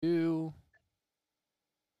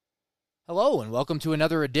Hello, and welcome to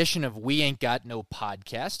another edition of We Ain't Got No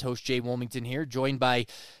Podcast. Host Jay Wilmington here, joined by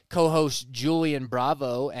co-host Julian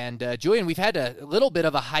Bravo. And Julian, we've had a little bit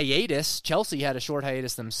of a hiatus. Chelsea had a short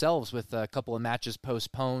hiatus themselves with a couple of matches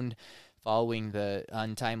postponed following the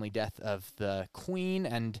untimely death of the Queen.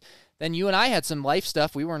 And then you and I had some life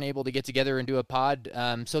stuff. We weren't able to get together and do a pod.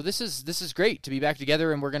 So this is great to be back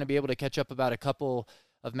together, and we're going to be able to catch up about a couple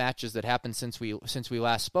of matches that happened since we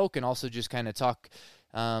last spoke, and also just kind of talk.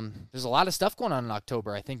 There's a lot of stuff going on in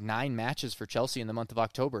October. I think 9 matches for Chelsea in the month of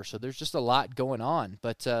October. So there's just a lot going on.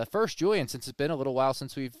 But first, Julian, since it's been a little while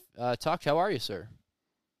since we've talked, how are you, sir?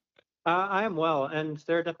 I am well, and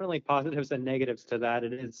there are definitely positives and negatives to that.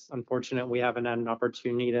 It is unfortunate we haven't had an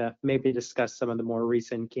opportunity to maybe discuss some of the more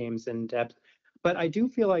recent games in depth. But I do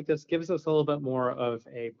feel like this gives us a little bit more of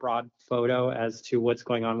a broad photo as to what's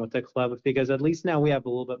going on with the club, because at least now we have a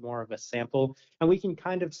little bit more of a sample, and we can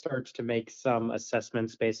kind of start to make some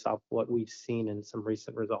assessments based off what we've seen in some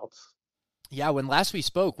recent results. Yeah, when last we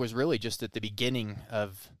spoke was really just at the beginning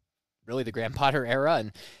of really the Graham Potter era,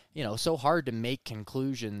 and so hard to make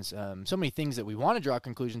conclusions. So many things that we want to draw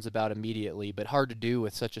conclusions about immediately, but hard to do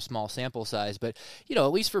with such a small sample size. But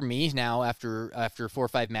at least for me now, after 4 or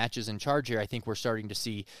 5 matches in charge here, I think we're starting to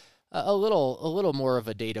see a little more of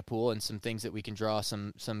a data pool and some things that we can draw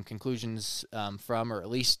some conclusions from, or at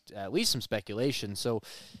least some speculation. So,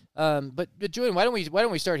 but Julian, why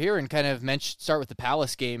don't we start here and kind of start with the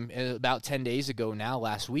Palace game about 10 days ago now,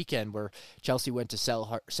 last weekend, where Chelsea went to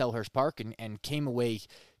Selhurst Park and came away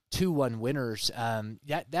 2-1 winners.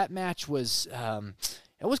 That match was.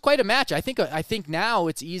 It was quite a match. I think now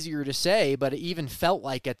it's easier to say, but it even felt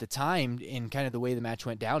like at the time, in kind of the way the match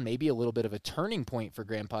went down, maybe a little bit of a turning point for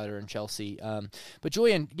Graham Potter and Chelsea. But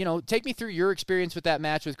Julian, take me through your experience with that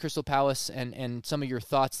match with Crystal Palace and some of your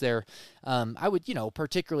thoughts there. I would,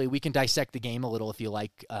 particularly, we can dissect the game a little if you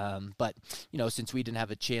like, but since we didn't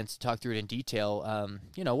have a chance to talk through it in detail,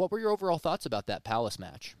 what were your overall thoughts about that Palace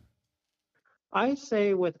match? I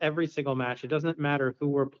say with every single match, it doesn't matter who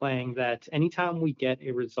we're playing, that anytime we get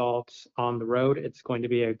a result on the road, it's going to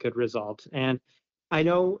be a good result. And I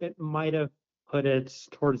know it might have put it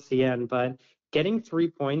towards the end, but getting 3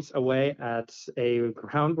 points away at a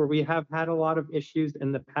ground where we have had a lot of issues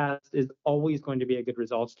in the past is always going to be a good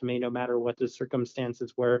result to me, no matter what the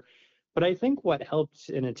circumstances were. But I think what helped,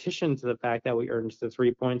 in addition to the fact that we earned the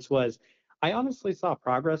 3 points, was I honestly saw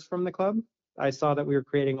progress from the club. I saw that we were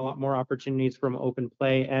creating a lot more opportunities from open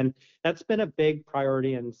play, and that's been a big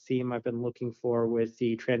priority and theme I've been looking for with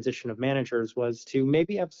the transition of managers, was to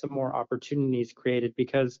maybe have some more opportunities created,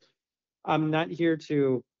 because I'm not here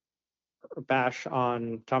to bash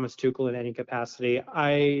on Thomas Tuchel in any capacity.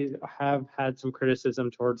 I have had some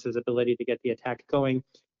criticism towards his ability to get the attack going,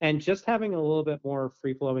 and just having a little bit more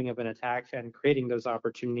free-flowing of an attack and creating those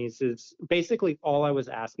opportunities is basically all I was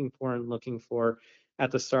asking for and looking for at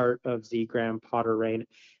the start of the Graham Potter reign.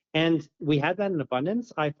 And we had that in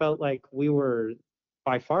abundance. I felt like we were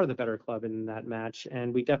by far the better club in that match,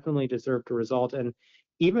 and we definitely deserved a result. And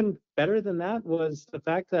even better than that was the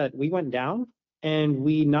fact that we went down, and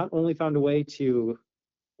we not only found a way to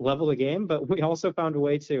level the game, but we also found a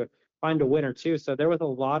way to find a winner too. So there was a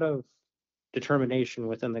lot of determination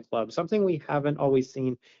within the club, something we haven't always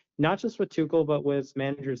seen, not just with Tuchel, but with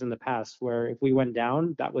managers in the past, where if we went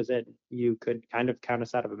down, that was it. You could kind of count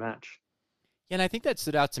us out of a match. Yeah, and I think that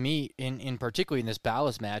stood out to me in particularly in this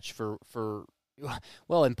Palace match for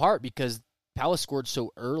in part because Palace scored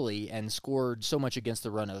so early and scored so much against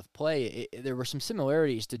the run of play. There were some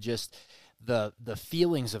similarities to just the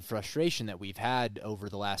feelings of frustration that we've had over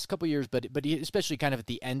the last couple of years, but especially kind of at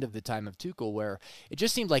the end of the time of Tuchel, where it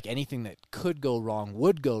just seemed like anything that could go wrong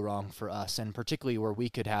would go wrong for us, and particularly where we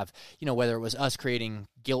could have, whether it was us creating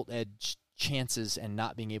gilt-edged chances and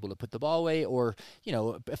not being able to put the ball away, or,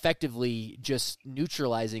 effectively just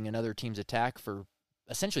neutralizing another team's attack for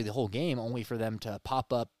essentially the whole game, only for them to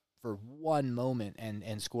pop up for one moment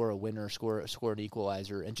and score a winner, score an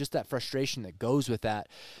equalizer, and just that frustration that goes with that,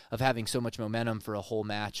 of having so much momentum for a whole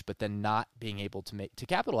match, but then not being able to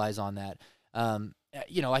capitalize on that.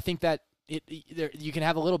 I think that you can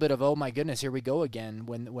have a little bit of, oh my goodness, here we go again,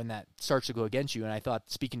 when that starts to go against you. And I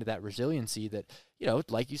thought, speaking to that resiliency, that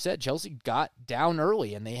like you said, Chelsea got down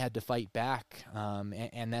early and they had to fight back,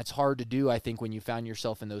 and that's hard to do, I think, when you found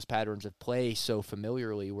yourself in those patterns of play so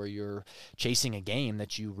familiarly, where you're chasing a game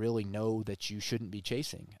that you really know that you shouldn't be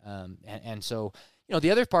chasing, and so.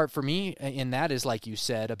 The other part for me in that is, like you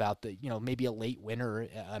said, about the, maybe a late winner.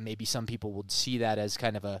 Maybe some people would see that as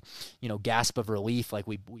kind of a, gasp of relief, like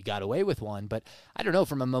we got away with one. But I don't know,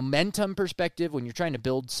 from a momentum perspective, when you're trying to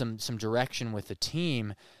build some direction with the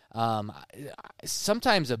team,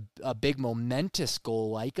 Sometimes a big momentous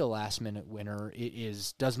goal like a last minute winner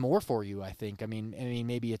does more for you, I think. I mean,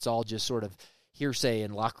 maybe it's all just sort of hearsay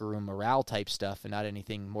and locker room morale type stuff and not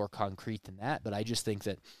anything more concrete than that. But I just think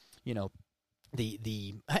that, you know,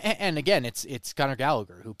 and again, it's Conor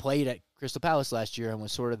Gallagher, who played at Crystal Palace last year and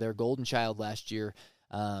was sort of their golden child last year.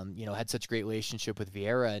 You know, had such a great relationship with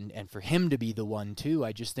Vieira, and for him to be the one too,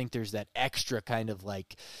 I just think there's that extra kind of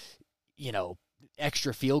like, you know,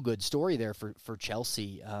 extra feel good story there for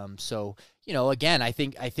Chelsea. So, you know, again, I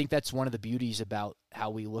think that's one of the beauties about how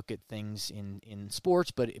we look at things in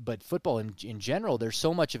sports, but football in general. There's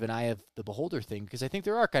so much of an eye of the beholder thing, because I think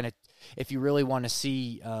there are kind of, if you really want to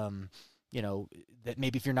see, you know, that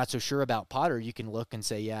maybe if you're not so sure about Potter, you can look and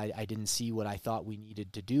say, yeah, I didn't see what I thought we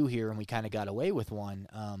needed to do here, and we kind of got away with one.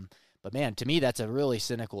 But man, to me, that's a really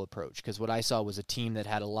cynical approach, because what I saw was a team that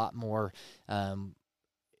had a lot more.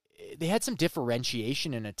 They had some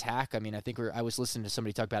differentiation in attack. I mean, I think I was listening to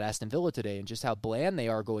somebody talk about Aston Villa today and just how bland they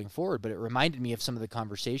are going forward. But it reminded me of some of the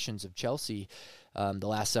conversations of Chelsea the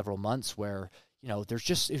last several months, where, you know, it was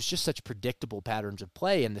just such predictable patterns of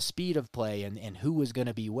play and the speed of play and who was going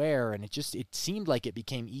to be where, and it seemed like it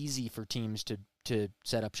became easy for teams to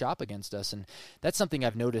set up shop against us, and that's something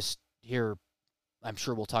I've noticed here. I'm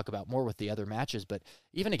sure we'll talk about more with the other matches, but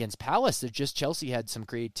even against Palace, Chelsea had some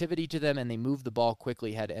creativity to them, and they moved the ball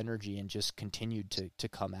quickly, had energy, and just continued to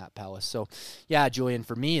come at Palace. So, yeah, Julian,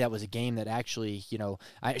 for me, that was a game that actually, you know,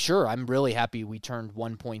 I'm really happy we turned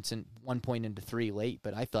 1 point into 3 late,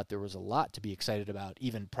 but I thought there was a lot to be excited about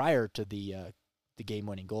even prior to the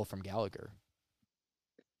game-winning goal from Gallagher.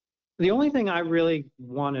 The only thing I really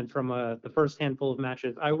wanted from the first handful of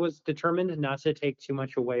matches, I was determined not to take too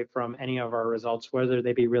much away from any of our results, whether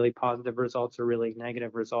they be really positive results or really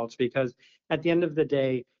negative results, because at the end of the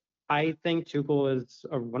day, I think Tuchel is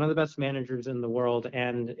one of the best managers in the world,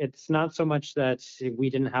 and it's not so much that we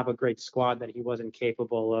didn't have a great squad that he wasn't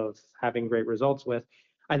capable of having great results with.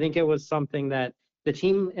 I think it was something that the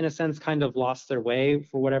team, in a sense, kind of lost their way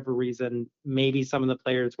for whatever reason. Maybe some of the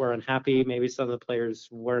players were unhappy. Maybe some of the players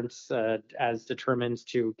weren't as determined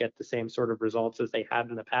to get the same sort of results as they had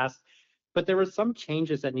in the past. But there were some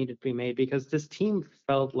changes that needed to be made, because this team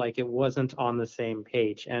felt like it wasn't on the same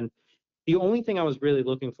page. And the only thing I was really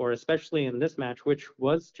looking for, especially in this match, which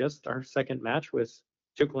was just our second match with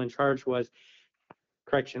Tuchel in charge, with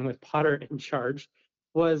Potter in charge,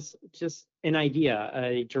 was just an idea,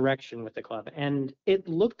 a direction with the club. And it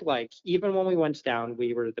looked like, even when we went down,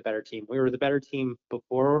 we were the better team. We were the better team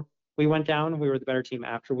before we went down. We were the better team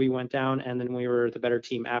after we went down. And then we were the better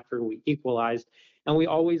team after we equalized. And we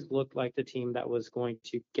always looked like the team that was going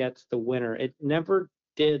to get the winner. It never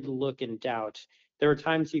did look in doubt. There were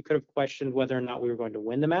times you could have questioned whether or not we were going to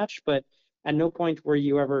win the match, but at no point were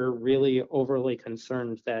you ever really overly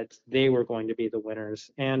concerned that they were going to be the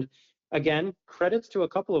winners. And again, credits to a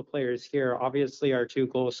couple of players here. Obviously, our 2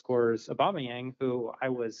 goal scorers, Aubameyang, who I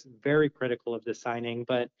was very critical of the signing,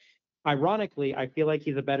 but ironically, I feel like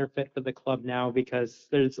he's a better fit for the club now, because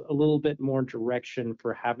there's a little bit more direction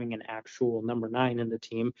for having an actual number 9 in the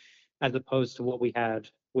team, as opposed to what we had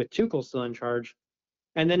with Tuchel still in charge.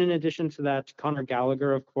 And then in addition to that, Conor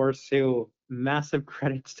Gallagher, of course, who massive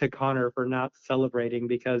credits to Conor for not celebrating,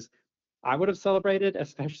 because I would have celebrated,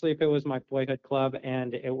 especially if it was my boyhood club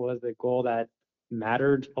and it was a goal that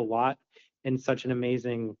mattered a lot in such an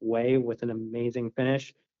amazing way with an amazing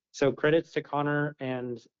finish. So credits to Conor,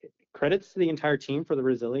 and credits to the entire team for the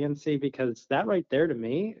resiliency, because that right there to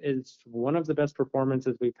me is one of the best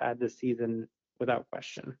performances we've had this season without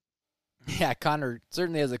question. Yeah, Conor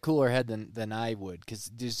certainly has a cooler head than I would,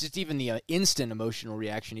 because there's just even the instant emotional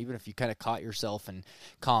reaction, even if you kind of caught yourself and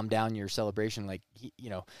calmed down your celebration. Like,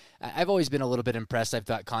 you know, I've always been a little bit impressed. I've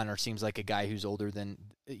thought Conor seems like a guy who's older than,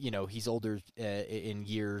 you know, he's older in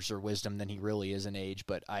years or wisdom than he really is in age.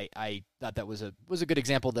 But I thought that was a good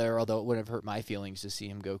example there, although it wouldn't have hurt my feelings to see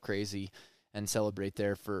him go crazy and celebrate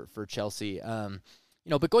there for Chelsea. You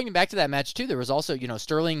know, but going back to that match too, there was also, you know,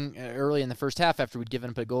 Sterling early in the first half, after we'd given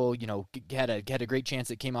up a goal, you know, had a great chance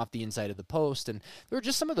that came off the inside of the post, and there were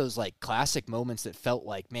just some of those like classic moments that felt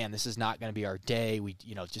like, man, this is not going to be our day. We,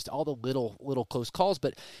 you know, just all the little close calls.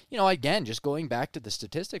 But, you know, again, just going back to the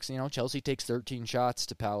statistics, you know, Chelsea takes 13 shots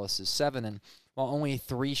to Palace's 7, and while only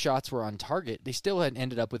 3 shots were on target, they still had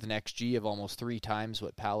ended up with an XG of almost 3 times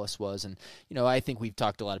what Palace was. And, you know, I think we've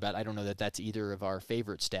talked a lot about, I don't know that that's either of our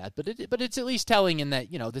favorite stat, but it's at least telling in that,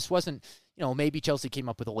 you know, this wasn't, you know, maybe Chelsea came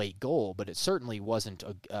up with a late goal, but it certainly wasn't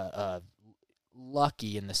a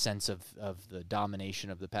lucky in the sense of the domination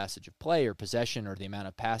of the passage of play or possession or the amount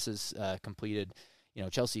of passes completed. You know,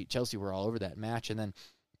 Chelsea were all over that match. And then,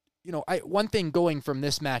 one thing going from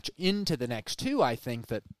this match into the next two, I think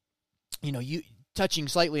that, you touching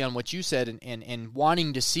slightly on what you said and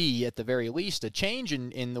wanting to see at the very least a change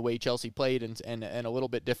in the way Chelsea played and a little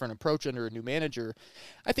bit different approach under a new manager.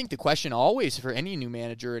 I think the question always for any new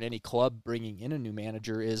manager and any club bringing in a new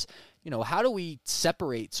manager is, how do we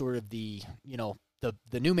separate sort of the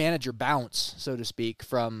new manager bounce, so to speak,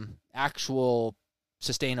 from actual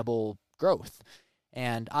sustainable growth?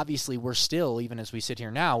 And obviously we're still, even as we sit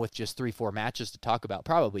here now with just 3-4 matches to talk about,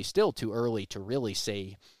 probably still too early to really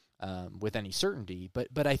say with any certainty.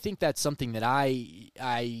 But I think that's something that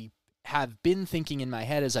I have been thinking in my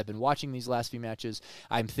head as I've been watching these last few matches.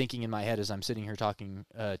 I'm thinking in my head as I'm sitting here talking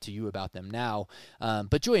to you about them now.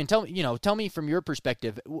 But Julian, tell me from your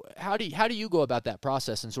perspective, how do you go about that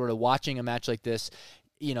process and sort of watching a match like this,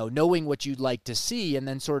 knowing what you'd like to see and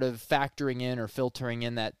then sort of factoring in or filtering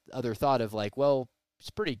in that other thought of like, well, it's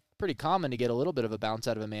pretty common to get a little bit of a bounce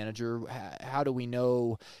out of a manager. How do we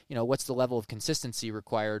know, what's the level of consistency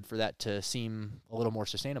required for that to seem a little more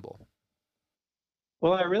sustainable?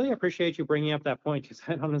 Well, I really appreciate you bringing up that point because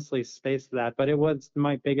I honestly spaced that, but it was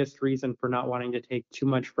my biggest reason for not wanting to take too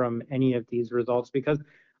much from any of these results because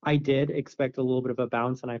I did expect a little bit of a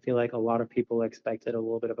bounce, and I feel like a lot of people expected a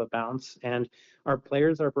little bit of a bounce, and our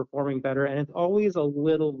players are performing better. And it's always a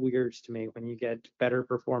little weird to me when you get better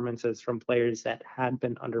performances from players that had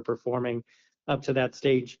been underperforming up to that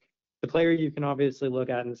stage. The player you can obviously look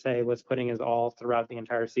at and say was putting his all throughout the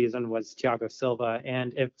entire season was Thiago Silva.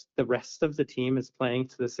 And if the rest of the team is playing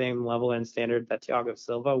to the same level and standard that Thiago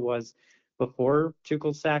Silva was before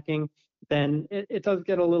Tuchel's sacking, then it does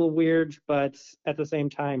get a little weird. But at the same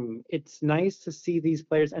time, it's nice to see these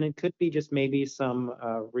players, and it could be just maybe some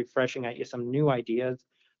refreshing ideas, some new ideas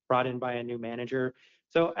brought in by a new manager.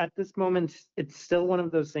 So at this moment, it's still one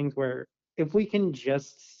of those things where if we can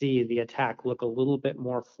just see the attack look a little bit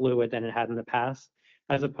more fluid than it had in the past,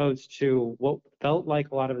 as opposed to what felt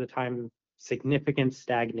like a lot of the time significant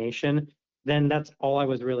stagnation, then that's all I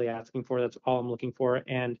was really asking for. That's all I'm looking for.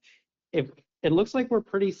 And if it looks like we're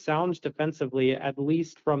pretty sound defensively, at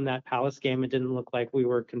least from that Palace game, it didn't look like we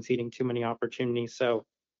were conceding too many opportunities. So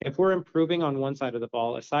if we're improving on one side of the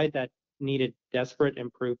ball, a side that needed desperate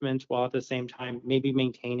improvement, while at the same time maybe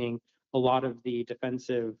maintaining a lot of the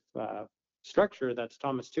defensive structure that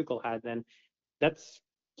Thomas Tuchel had, then that's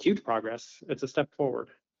huge progress. It's a step forward.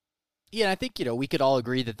 Yeah, I think, we could all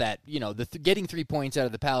agree that getting 3 points out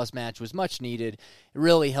of the Palace match was much needed. It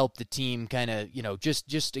really helped the team kind of,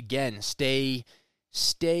 just again, stay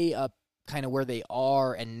up kind of where they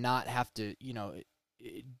are and not have to,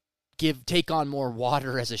 take on more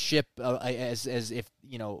water as a ship, as if,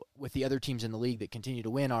 with the other teams in the league that continue to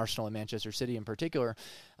win, Arsenal and Manchester City in particular.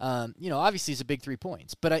 Obviously it's a big 3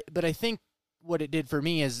 points, but I think what it did for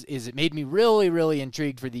me is it made me really, really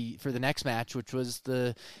intrigued for the next match, which was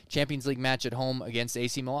the Champions League match at home against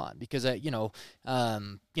AC Milan, because this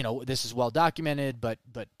is well documented, but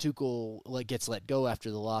Tuchel gets let go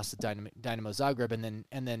after the loss at Dynamo Zagreb,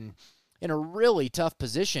 and then in a really tough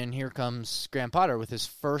position, here comes Graham Potter with his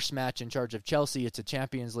first match in charge of Chelsea. It's a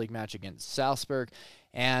Champions League match against Salzburg,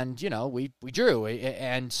 and we drew,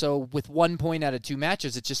 and so with 1 point out of 2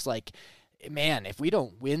 matches, it's just like, man, if we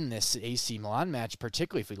don't win this AC Milan match,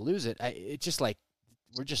 particularly if we lose it, it's just like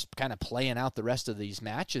we're just kind of playing out the rest of these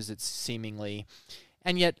matches, it's seemingly.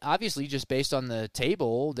 And yet, obviously, just based on the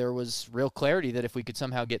table, there was real clarity that if we could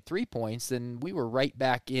somehow get 3 points, then we were right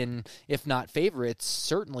back in, if not favorites,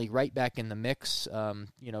 certainly right back in the mix,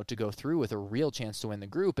 to go through with a real chance to win the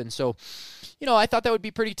group. And so, I thought that would be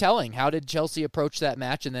pretty telling. How did Chelsea approach that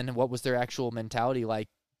match, and then what was their actual mentality like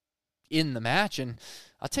in the match? And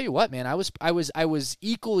I'll tell you what, man, I was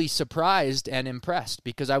equally surprised and impressed,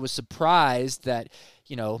 because I was surprised that,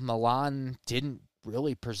 Milan didn't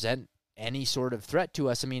really present any sort of threat to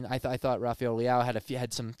us. I mean, I thought Rafael Leao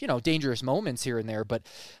had some, dangerous moments here and there, but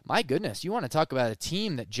my goodness, you want to talk about a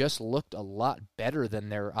team that just looked a lot better than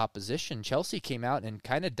their opposition. Chelsea came out and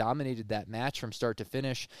kind of dominated that match from start to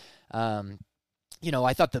finish. I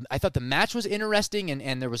thought the match was interesting,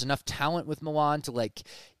 and there was enough talent with Milan to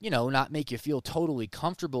not make you feel totally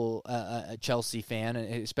comfortable, a Chelsea fan,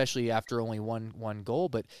 especially after only one goal.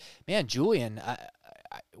 But man, Julian,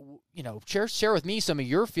 share with me some of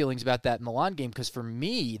your feelings about that Milan game, because for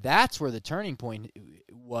me, that's where the turning point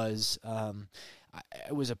was.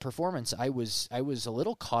 It was a performance I was a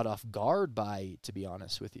little caught off guard by, to be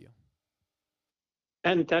honest with you.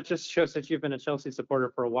 And that just shows that you've been a Chelsea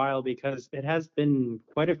supporter for a while, because it has been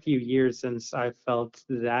quite a few years since I felt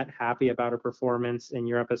that happy about a performance in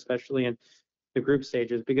Europe, especially. And the group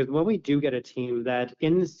stages, because when we do get a team that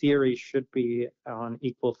in theory should be on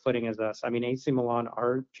equal footing as us, I mean, AC Milan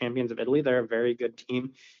are champions of Italy. They're a very good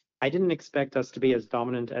team. I didn't expect us to be as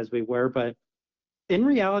dominant as we were, but in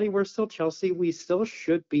reality, we're still Chelsea. We still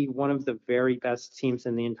should be one of the very best teams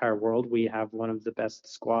in the entire world. We have one of the best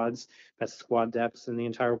squad depths in the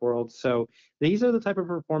entire world. So these are the type of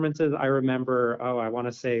performances I remember. Oh, I want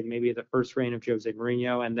to say maybe the first reign of Jose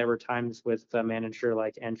Mourinho. And there were times with a manager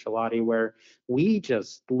like Ancelotti where we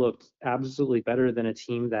just looked absolutely better than a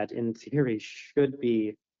team that in theory should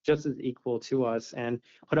be just as equal to us and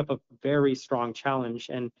put up a very strong challenge.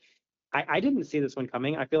 And I didn't see this one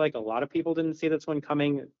coming. I feel like a lot of people didn't see this one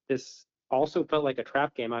coming. This also felt like a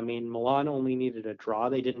trap game. I mean, Milan only needed a draw.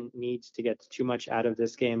 They didn't need to get too much out of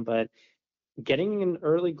this game, but getting an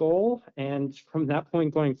early goal and from that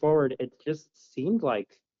point going forward, it just seemed like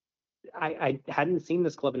I hadn't seen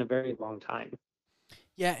this club in a very long time.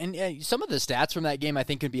 Yeah, and some of the stats from that game I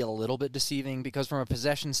think could be a little bit deceiving because from a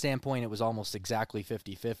possession standpoint, it was almost exactly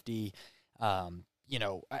 50-50.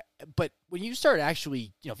 But when you start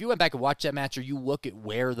actually, if you went back and watched that match or you look at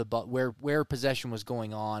where possession was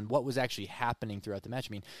going on, what was actually happening throughout the match,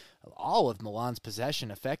 I mean, all of Milan's possession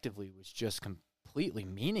effectively was just completely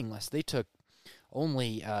meaningless. They took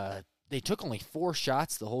only 4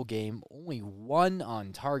 shots the whole game, only 1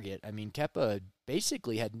 on target. I mean, Kepa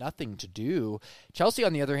basically had nothing to do. Chelsea,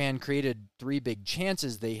 on the other hand, created 3 big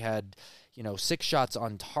chances. They had 6 shots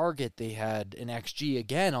on target. They had an XG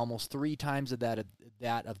again, almost 3 times of that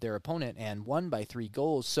of their opponent, and won by 3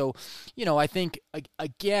 goals. So, I think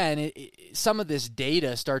again, some of this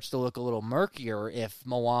data starts to look a little murkier if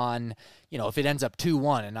Milan, if it ends up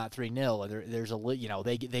 2-1 and not 3-0, there's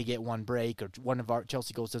they get one break or one of our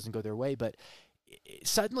Chelsea goals doesn't go their way, but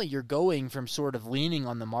suddenly you're going from sort of leaning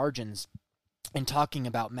on the margins and talking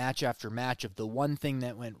about match after match of the one thing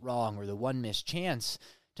that went wrong or the one missed chance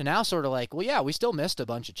to now sort of like, well, yeah, we still missed a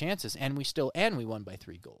bunch of chances and we won by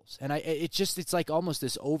 3 goals. And it's like almost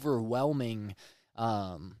this overwhelming,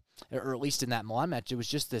 or at least in that Milan match, it was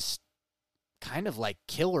just this kind of like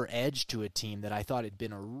killer edge to a team that I thought had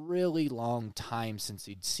been a really long time since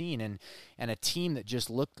he'd seen, and a team that just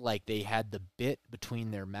looked like they had the bit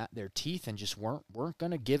between their teeth and just weren't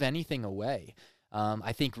going to give anything away.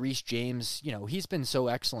 I think Reece James, he's been so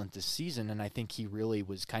excellent this season, and I think he really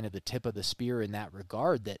was kind of the tip of the spear in that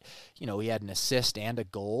regard that, he had an assist and a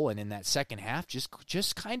goal, and in that second half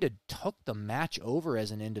just kind of took the match over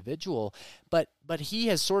as an individual. But he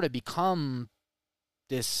has sort of become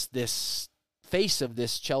this face of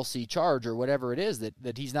this Chelsea charge or whatever it is,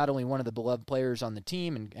 that he's not only one of the beloved players on the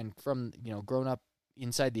team and from, grown up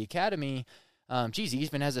inside the academy. He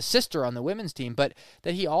even has a sister on the women's team, but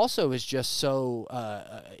that he also is just so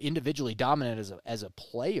individually dominant as a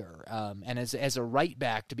player, and as a right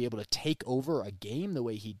back to be able to take over a game the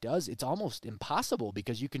way he does, it's almost impossible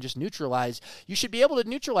because you should be able to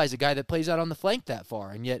neutralize a guy that plays out on the flank that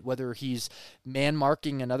far, and yet whether he's man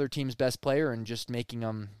marking another team's best player and just making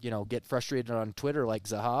them, get frustrated on Twitter like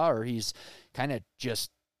Zaha, or he's kind of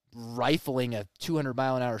just rifling a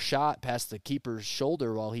 200-mile-an-hour shot past the keeper's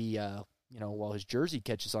shoulder while he while his jersey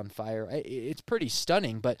catches on fire. It's pretty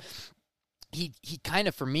stunning, but he kind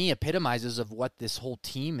of, for me, epitomizes of what this whole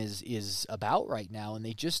team is about right now. And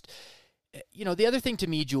they just, the other thing to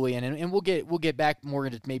me, Julian, and we'll get back more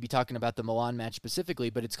into maybe talking about the Milan match specifically,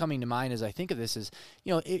 but it's coming to mind as I think of this is,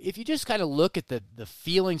 if you just kind of look at the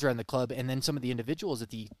feelings around the club and then some of the individuals at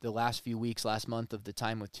the last few weeks, last month of the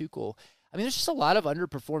time with Tuchel, I mean, there's just a lot of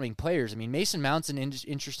underperforming players. I mean, Mason Mount's an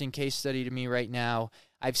interesting case study to me right now.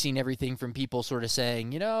 I've seen everything from people sort of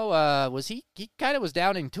saying, was he kind of was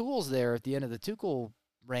down in tools there at the end of the Tuchel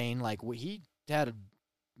reign. Like, he had a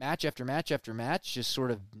match after match after match, just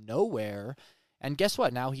sort of nowhere. And guess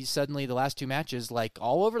what? Now he's suddenly, the last 2 matches, like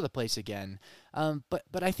all over the place again.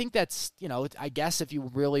 But I think that's, I guess if you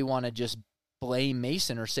really want to just blame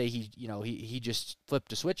Mason or say he just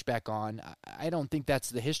flipped a switch back on, I don't think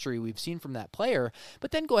that's the history we've seen from that player.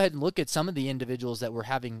 But then go ahead and look at some of the individuals that were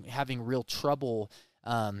having real trouble.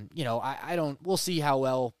 We'll see how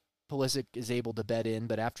well Pulisic is able to bed in,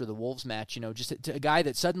 but after the Wolves match, just a guy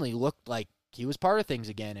that suddenly looked like he was part of things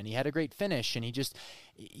again, and he had a great finish, and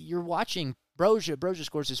you're watching Broja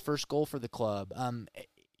scores his first goal for the club.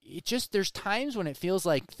 There's times when it feels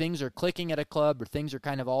like things are clicking at a club or things are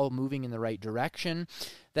kind of all moving in the right direction,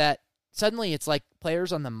 that suddenly it's like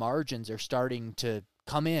players on the margins are starting to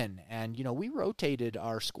come in. And, we rotated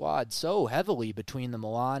our squad so heavily between the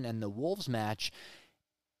Milan and the Wolves match.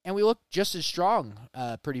 and we look just as strong,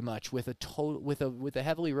 pretty much with a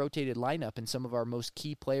heavily rotated lineup and some of our most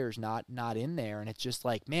key players not in there. And it's just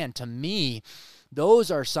like, man, to me, those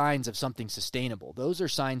are signs of something sustainable. Those are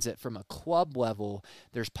signs that from a club level,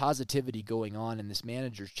 there's positivity going on, and this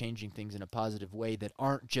manager's changing things in a positive way that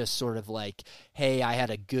aren't just sort of like, hey, I had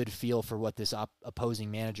a good feel for what this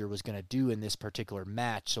opposing manager was going to do in this particular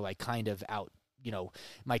match, so I kind of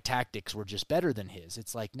my tactics were just better than his.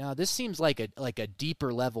 It's like, no, this seems like a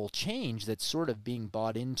deeper level change that's sort of being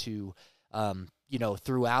bought into,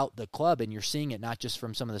 throughout the club, and you're seeing it not just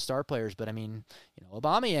from some of the star players, but I mean,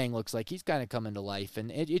 Aubameyang looks like he's kind of coming to life,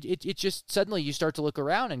 and it just suddenly you start to look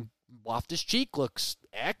around and Loftus-Cheek looks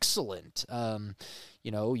excellent.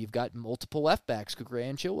 You've got multiple left backs, Kukurea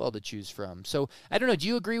and Chilwell, to choose from. So I don't know. Do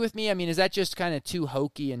you agree with me? I mean, is that just kind of too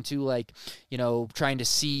hokey and too trying to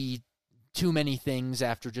see too many things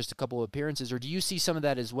after just a couple of appearances, or do you see some of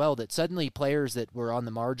that as well, that suddenly players that were on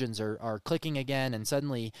the margins are clicking again, and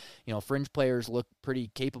suddenly, fringe players look pretty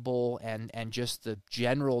capable, and just the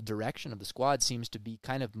general direction of the squad seems to be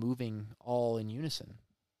kind of moving all in unison?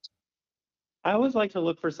 I always like to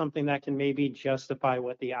look for something that can maybe justify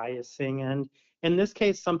what the eye is seeing. And in this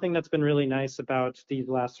case, something that's been really nice about these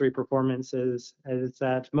last three performances is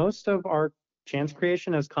that most of our chance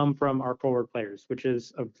creation has come from our forward players, which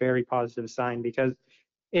is a very positive sign, because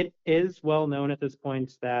it is well known at this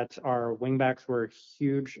point that our wingbacks were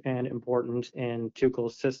huge and important in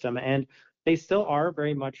Tuchel's system, and they still are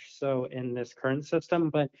very much so in this current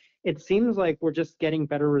system. But it seems like we're just getting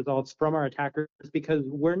better results from our attackers because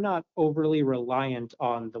we're not overly reliant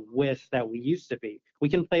on the width that we used to be. We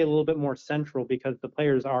can play a little bit more central because the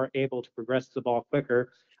players are able to progress the ball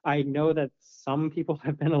quicker. I know that some people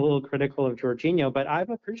have been a little critical of Jorginho, but I've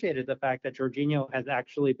appreciated the fact that Jorginho has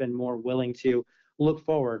actually been more willing to look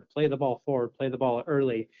forward, play the ball forward, play the ball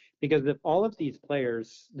early. Because if all of these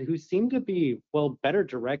players who seem to be, well, better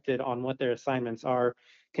directed on what their assignments are,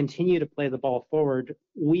 continue to play the ball forward,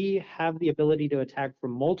 we have the ability to attack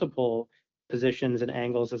from multiple positions and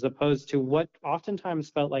angles, as opposed to what oftentimes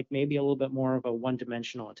felt like maybe a little bit more of a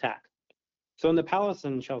one-dimensional attack. So in the Palace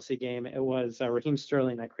and Chelsea game, it was Raheem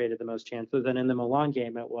Sterling that created the most chances, and in the Milan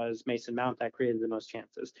game, it was Mason Mount that created the most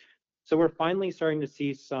chances. So we're finally starting to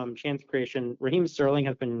see some chance creation. Raheem Sterling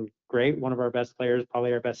has been great, one of our best players,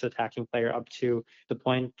 probably our best attacking player up to the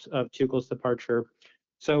point of Tuchel's departure.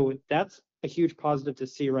 So that's a huge positive to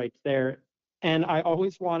see right there. And I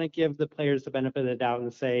always want to give the players the benefit of the doubt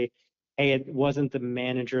and say, hey, it wasn't the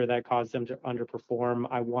manager that caused them to underperform.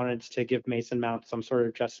 I wanted to give Mason Mount some sort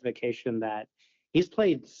of justification that he's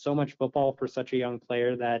played so much football for such a young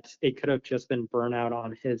player that it could have just been burnout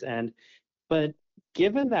on his end. But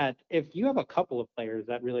given that if you have a couple of players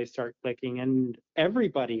that really start clicking, and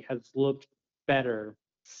everybody has looked better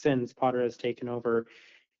since Potter has taken over,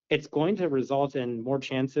 it's going to result in more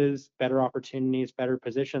chances, better opportunities, better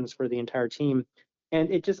positions for the entire team. And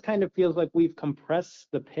it just kind of feels like we've compressed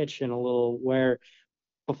the pitch in a little, where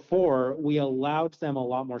before we allowed them a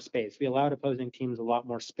lot more space. We allowed opposing teams a lot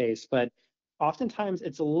more space, but oftentimes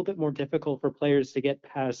it's a little bit more difficult for players to get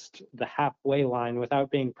past the halfway line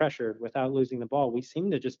without being pressured, without losing the ball. We seem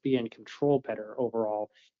to just be in control better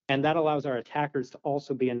overall. And that allows our attackers to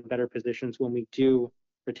also be in better positions when we do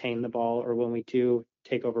retain the ball or when we do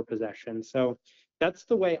take over possession. So that's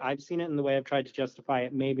the way I've seen it, and the way I've tried to justify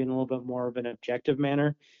it, maybe in a little bit more of an objective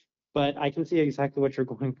manner. But I can see exactly what you're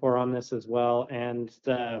going for on this as well. And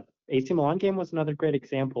the AC Milan game was another great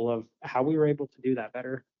example of how we were able to do that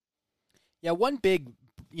better. Yeah, one big,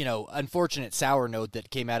 unfortunate sour note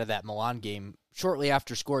that came out of that Milan game, shortly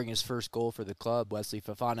after scoring his first goal for the club, Wesley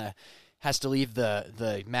Fofana has to leave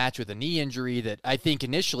the match with a knee injury that I think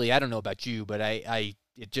initially, I don't know about you, but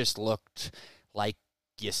it just looked like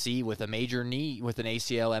you see with a major knee, with an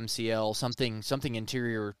ACL, MCL, something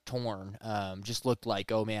interior torn, just looked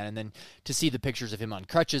like, oh man. And then to see the pictures of him on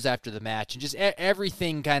crutches after the match, and just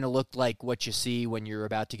everything kind of looked like what you see when you're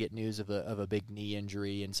about to get news of a big knee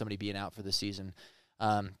injury and somebody being out for the season.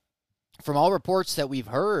 From all reports that we've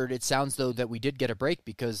heard, it sounds though that we did get a break,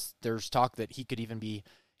 because there's talk that he could even be,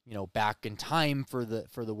 back in time for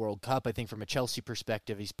the World Cup. I think from a Chelsea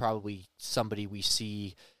perspective, he's probably somebody we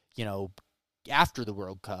see, after the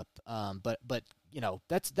World Cup. But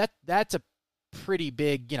that's a pretty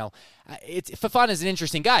big, Fofana is an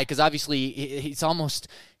interesting guy, because obviously he's almost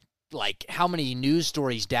like, how many news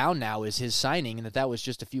stories down now is his signing, and that was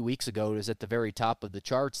just a few weeks ago. It was at the very top of the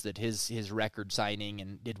charts that his record signing,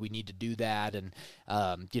 and did we need to do that, and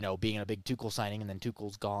being a big Tuchel signing, and then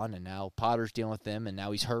Tuchel's gone, and now Potter's dealing with him, and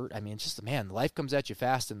now he's hurt. I mean, it's just, man, life comes at you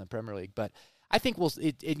fast in the Premier League. But I think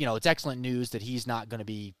it's excellent news that he's not going to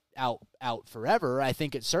be out forever. I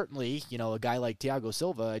think it's certainly, a guy like Thiago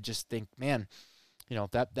Silva. I just think, man,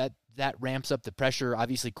 that ramps up the pressure.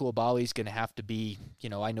 Obviously, Koulibaly's going to have to be,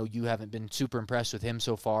 I know you haven't been super impressed with him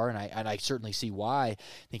so far, and I certainly see why. I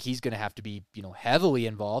think he's going to have to be, heavily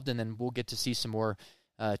involved, and then we'll get to see some more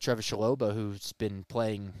Trevor Chalobah, who's been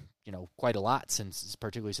playing, quite a lot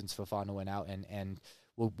particularly since Fofana went out, and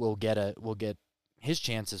we'll get his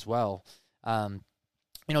chance as well.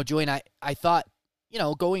 Julian, I thought,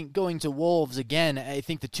 going to Wolves again, I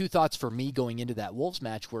think the two thoughts for me going into that Wolves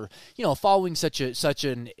match were, following such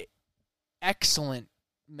an excellent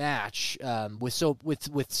match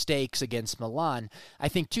with stakes against Milan. I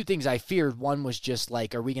think two things I feared. One was just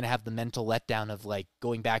like, are we going to have the mental letdown of like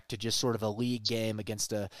going back to just sort of a league game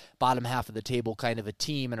against a bottom half of the table kind of a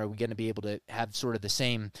team, and are we going to be able to have sort of the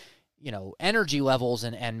same energy levels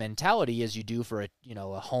and mentality as you do for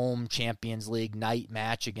a home Champions League night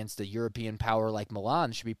match against a European power like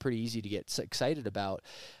Milan? Should be pretty easy to get excited about.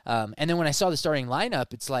 And then when I saw the starting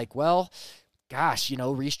lineup, it's like, well, gosh,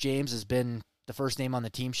 Reece James has been the first name on the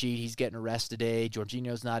team sheet. He's getting a rest today.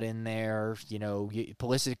 Jorginho's not in there.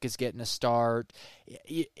 Pulisic is getting a start.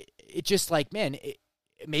 It's just like, man,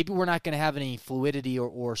 maybe we're not going to have any fluidity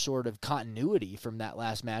or sort of continuity from that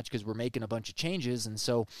last match because we're making a bunch of changes. And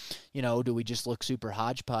so, do we just look super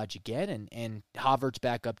hodgepodge again? And Havertz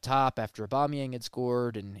back up top after Aubameyang had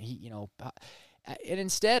scored, and and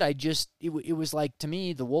instead it was like, to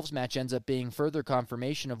me, the Wolves match ends up being further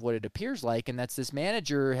confirmation of what it appears like, and that's this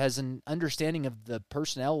manager has an understanding of the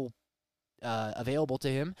personnel available to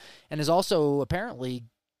him, and is also apparently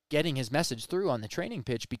getting his message through on the training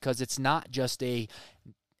pitch, because it's not just a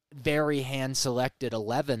very hand-selected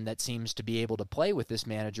 11 that seems to be able to play with this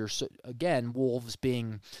manager. So again, Wolves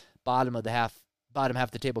being bottom half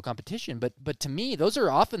of the table competition, but to me, those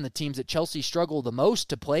are often the teams that Chelsea struggle the most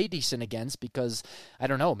to play decent against, because I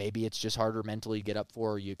don't know, maybe it's just harder mentally to get up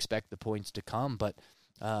for, or you expect the points to come, but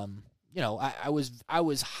I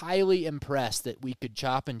was highly impressed that we could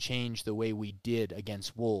chop and change the way we did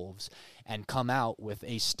against Wolves and come out with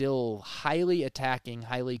a still highly attacking,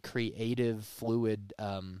 highly creative, fluid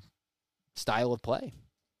style of play.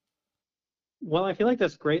 Well, I feel like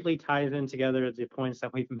this greatly ties in together the points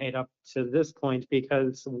that we've made up to this point,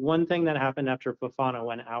 because one thing that happened after Fofana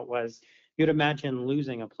went out was, you'd imagine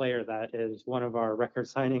losing a player that is one of our record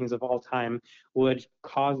signings of all time would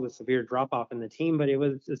cause a severe drop-off in the team, but it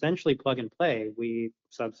was essentially plug and play. We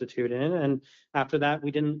substitute in, and after that,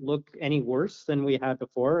 we didn't look any worse than we had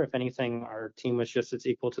before. If anything, our team was just as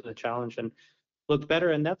equal to the challenge and looked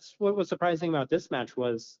better. And that's what was surprising about this match,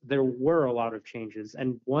 was there were a lot of changes.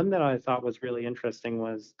 And one that I thought was really interesting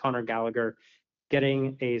was Conor Gallagher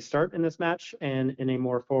getting a start in this match and in a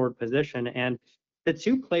more forward position. And the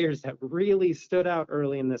two players that really stood out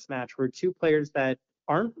early in this match were two players that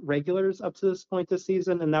aren't regulars up to this point this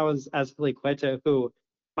season, and that was Azpilicueta, who,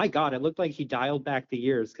 my God, it looked like he dialed back the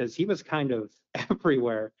years, because he was kind of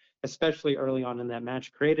everywhere, especially early on in that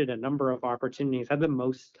match, created a number of opportunities, had the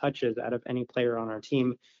most touches out of any player on our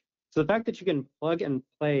team. So the fact that you can plug and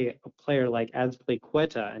play a player like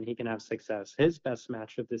Azpilicueta and he can have success, his best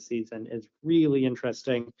match of this season, is really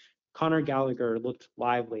interesting. Conor Gallagher looked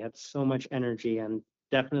lively, had so much energy, and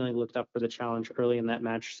definitely looked up for the challenge early in that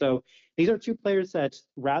match. So these are two players that,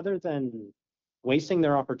 rather than wasting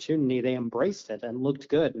their opportunity, they embraced it and looked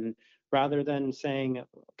good. And rather than saying,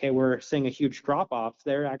 okay, we're seeing a huge drop-off,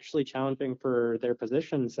 they're actually challenging for their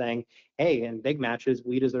position, saying, hey, in big matches,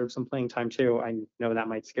 we deserve some playing time too. I know that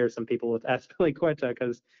might scare some people with Azpilicueta,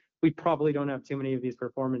 because we probably don't have too many of these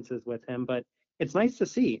performances with him, but it's nice to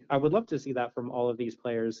see. I would love to see that from all of these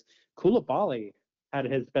players. Koulibaly had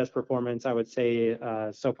his best performance, I would say,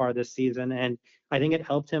 so far this season, and I think it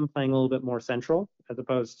helped him playing a little bit more central as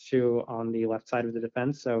opposed to on the left side of the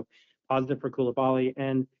defense. So positive for Koulibaly.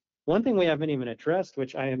 And one thing we haven't even addressed,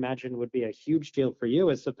 which I imagine would be a huge deal for you,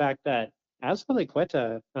 is the fact that Kepa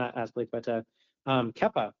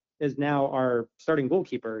is now our starting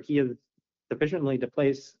goalkeeper. He is sufficiently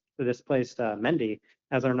displaced Mendy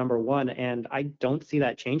as our number one, and I don't see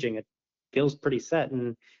that changing. It feels pretty set,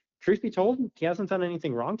 and truth be told, he hasn't done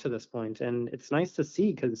anything wrong to this point, and it's nice to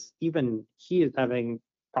see, because even he is having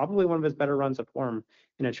probably one of his better runs of form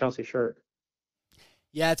in a Chelsea shirt.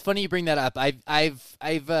 Yeah, it's funny you bring that up. I've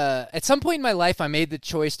at some point in my life I made the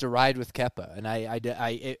choice to ride with Kepa,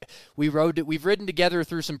 and we've ridden together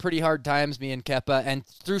through some pretty hard times, me and Kepa, and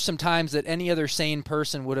through some times that any other sane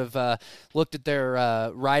person would have looked at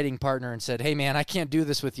their riding partner and said, "Hey man, I can't do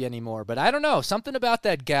this with you anymore." But I don't know, something about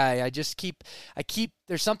that guy. I keep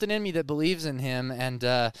there's something in me that believes in him, and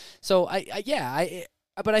but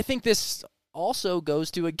I think this also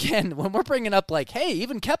goes to, again, when we're bringing up like, hey,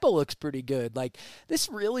 even Kepa looks pretty good. Like, this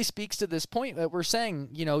really speaks to this point that we're saying,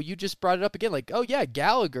 you just brought it up again, like, oh yeah,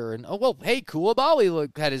 Gallagher, and oh well, hey,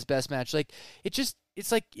 Koulibaly had his best match. Like,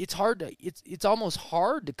 it's like it's hard to it's almost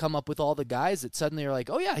hard to come up with all the guys that suddenly are like,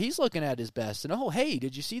 oh yeah, he's looking at his best, and oh hey,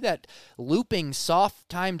 did you see that looping soft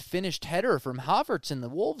timed finished header from Havertz in the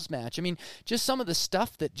Wolves match? I mean, just some of the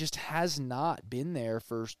stuff that just has not been there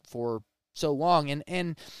for so long.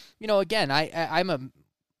 And again, I'm a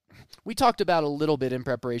we talked about a little bit in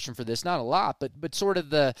preparation for this, not a lot, but sort of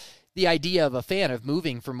the idea of a fan of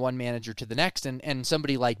moving from one manager to the next, and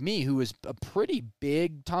somebody like me who is a pretty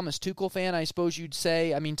big Thomas Tuchel fan, I suppose you'd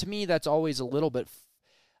say. I mean, to me, that's always a little bit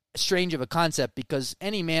strange of a concept, because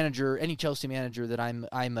any Chelsea manager that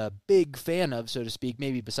I'm a big fan of, so to speak,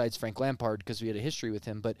 maybe besides Frank Lampard because we had a history with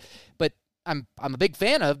him, but I'm a big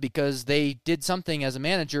fan of because they did something as a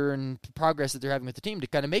manager and progress that they're having with the team to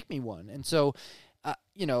kind of make me one. And so,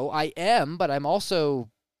 I am, but I'm also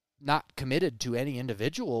not committed to any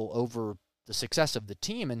individual over the success of the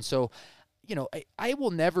team. And so, I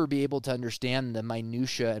will never be able to understand the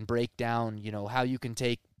minutia and break down, how you can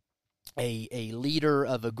take a leader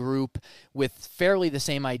of a group with fairly the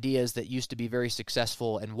same ideas that used to be very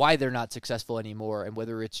successful and why they're not successful anymore, and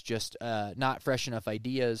whether it's just not fresh enough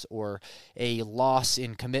ideas or a loss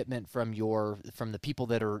in commitment from the people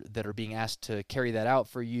that are being asked to carry that out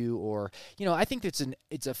for you. Or I think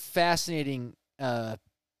it's a fascinating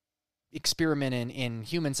experiment in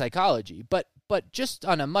human psychology, but just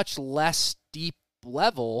on a much less deep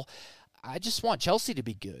level. I just want Chelsea to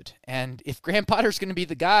be good. And if Graham Potter's going to be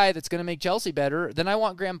the guy that's going to make Chelsea better, then I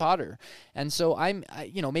want Graham Potter. And so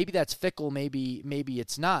maybe that's fickle, maybe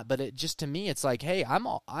it's not, but it just, to me, it's like, hey,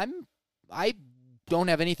 I don't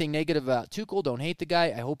have anything negative about Tuchel, don't hate the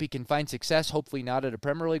guy. I hope he can find success, hopefully not at a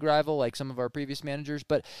Premier League rival like some of our previous managers,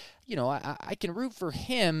 but I can root for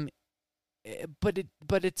him. But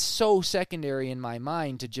it's so secondary in my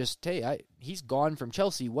mind to just, hey, he's gone from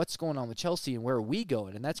Chelsea. What's going on with Chelsea, and where are we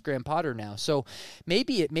going? And that's Graham Potter now. So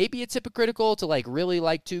maybe it's hypocritical to like really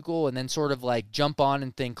like Tuchel and then sort of like jump on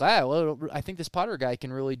and think, well, I think this Potter guy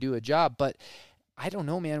can really do a job. But I don't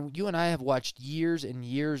know, man. You and I have watched years and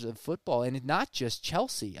years of football, and not just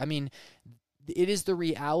Chelsea. I mean, it is the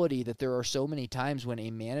reality that there are so many times when a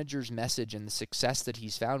manager's message and the success that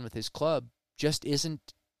he's found with his club just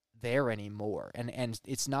isn't there anymore, and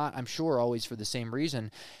it's not, I'm sure, always for the same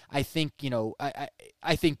reason. I think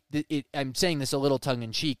I think that I'm saying this a little tongue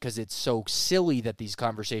in cheek because it's so silly that these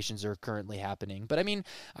conversations are currently happening. But I mean,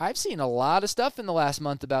 I've seen a lot of stuff in the last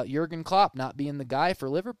month about Jurgen Klopp not being the guy for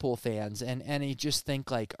Liverpool fans, and you just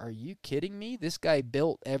think like, are you kidding me? This guy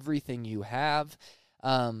built everything you have.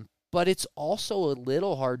 But it's also a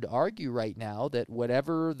little hard to argue right now that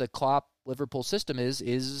whatever the Klopp Liverpool system is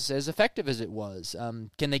as effective as it was.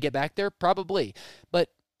 Can they get back there? Probably.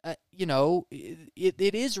 But,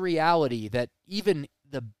 it is reality that even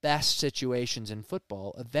the best situations in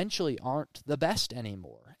football eventually aren't the best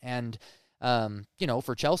anymore. And,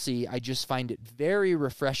 for Chelsea, I just find it very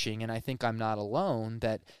refreshing, and I think I'm not alone,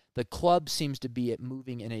 that the club seems to be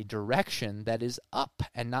moving in a direction that is up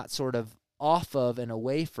and not sort of off of and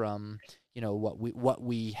away from what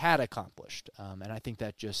we had accomplished, and I think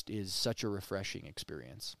that just is such a refreshing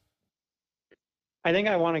experience. I think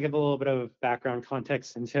I want to give a little bit of background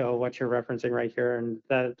context into what you're referencing right here, and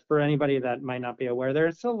that for anybody that might not be aware,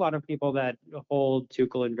 there's still a lot of people that hold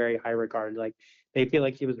Tuchel in very high regard. Like, they feel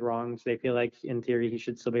like he was wrong, so they feel like in theory he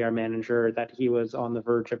should still be our manager, that he was on the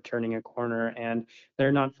verge of turning a corner, and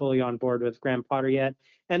they're not fully on board with Graham Potter yet.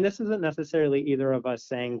 And this isn't necessarily either of us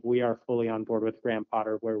saying we are fully on board with Graham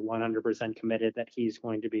Potter. We're 100% committed that he's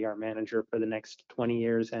going to be our manager for the next 20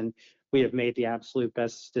 years, and we have made the absolute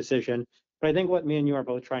best decision. But I think what me and you are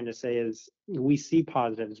both trying to say is we see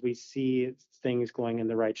positives, we see things going in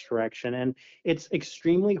the right direction, and it's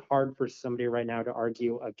extremely hard for somebody right now to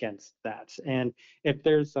argue against that. And if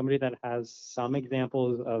there's somebody that has some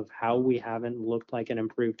examples of how we haven't looked like an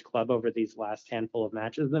improved club over these last handful of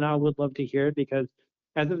matches, then I would love to hear it, because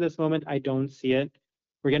as of this moment, I don't see it.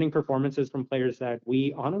 We're getting performances from players that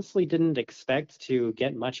we honestly didn't expect to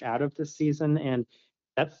get much out of this season, and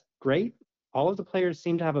that's great. All of the players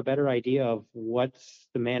seem to have a better idea of what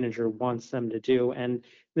the manager wants them to do. And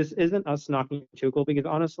this isn't us knocking Tuchel, because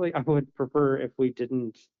honestly, I would prefer if we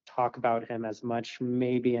didn't talk about him as much,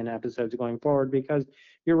 maybe in episodes going forward, because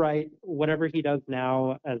you're right, whatever he does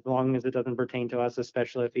now, as long as it doesn't pertain to us,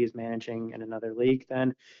 especially if he's managing in another league,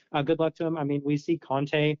 then good luck to him. I mean, we see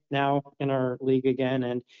Conte now in our league again,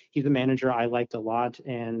 and he's a manager I liked a lot,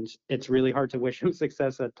 and it's really hard to wish him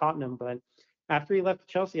success at Tottenham, but after he left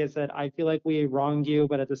Chelsea, I said, I feel like we wronged you,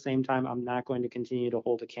 but at the same time, I'm not going to continue to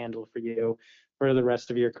hold a candle for you for the rest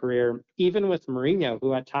of your career. Even with Mourinho,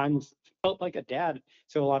 who at times felt like a dad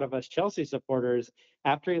to a lot of us Chelsea supporters,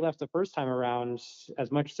 after he left the first time around, as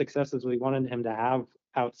much success as we wanted him to have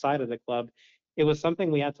outside of the club, it was something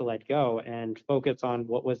we had to let go and focus on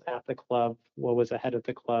what was at the club, what was ahead of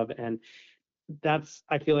the club. And that's,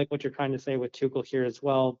 I feel like, what you're trying to say with Tuchel here as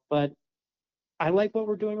well. But I like what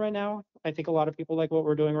we're doing right now. I think a lot of people like what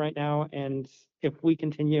we're doing right now. And if we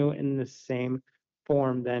continue in the same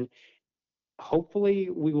form, then hopefully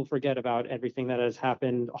we will forget about everything that has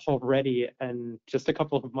happened already in just a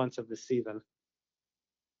couple of months of the season.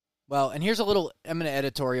 Well, and here's a little, I'm going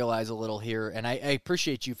to editorialize a little here, and I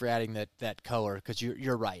appreciate you for adding that color, because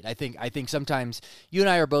you're right. I think sometimes you and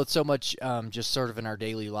I are both so much just sort of in our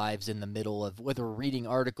daily lives in the middle of whether we're reading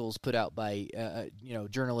articles put out by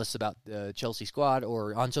journalists about the Chelsea squad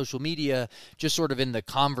or on social media, just sort of in the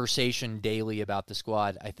conversation daily about the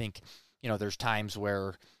squad. I think there's times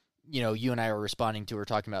where you and I are responding to or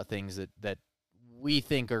talking about things that we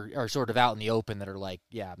think are sort of out in the open that are like,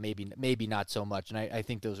 yeah, maybe not so much. And I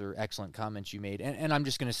think those are excellent comments you made. And I'm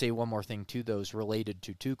just going to say one more thing to those related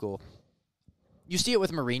to Tuchel. You see it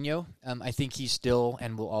with Mourinho. I think he's still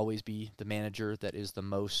and will always be the manager that is the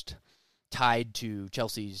most tied to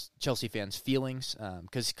Chelsea fans' feelings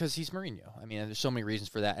because he's Mourinho. I mean, there's so many reasons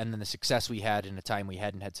for that. And then the success we had in a time we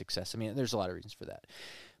hadn't had success. I mean, there's a lot of reasons for that.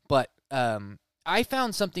 But I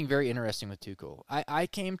found something very interesting with Tuchel. I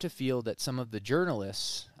came to feel that some of the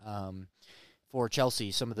journalists for Chelsea,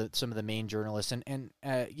 some of the main journalists, and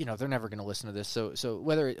they're never going to listen to this. So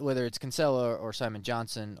whether it's Kinsella or Simon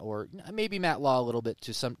Johnson or maybe Matt Law a little bit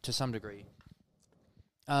to some degree,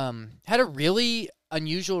 had a really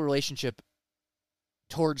unusual relationship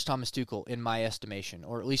towards Thomas Tuchel, in my estimation,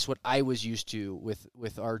 or at least what I was used to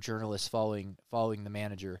with our journalists following the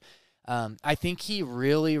manager. I think he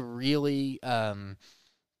really, really kind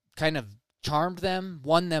of charmed them,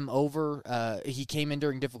 won them over. He came in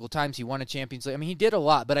during difficult times. He won a Champions League. I mean, he did a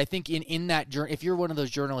lot, but I think in that journey, if you're one of those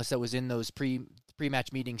journalists that was in those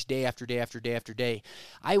pre-match meetings day after day after day after day,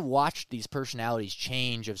 I watched these personalities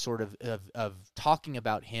change of sort of talking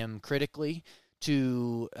about him critically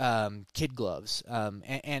to kid gloves.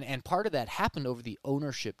 And part of that happened over the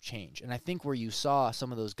ownership change. And I think where you saw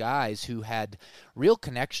some of those guys who had real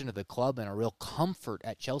connection to the club and a real comfort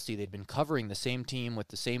at Chelsea, they'd been covering the same team with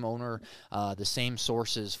the same owner, the same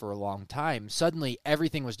sources for a long time. Suddenly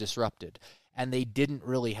everything was disrupted. And they didn't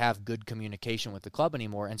really have good communication with the club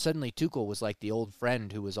anymore. And suddenly Tuchel was like the old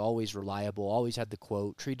friend who was always reliable, always had the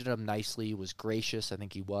quote, treated them nicely, was gracious. I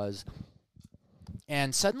think he was.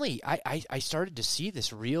 And suddenly I started to see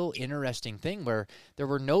this real interesting thing where there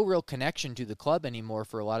were no real connection to the club anymore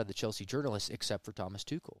for a lot of the Chelsea journalists except for Thomas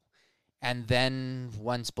Tuchel. And then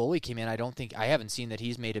once Boehly came in, I haven't seen that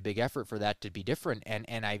he's made a big effort for that to be different. And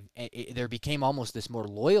there became almost this more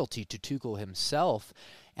loyalty to Tuchel himself.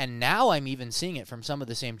 And now I'm even seeing it from some of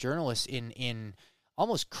the same journalists in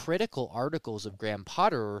almost critical articles of Graham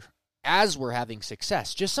Potter as we're having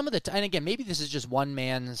success. Just some of the and again, maybe this is just one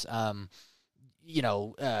man's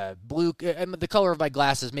blue, the color of my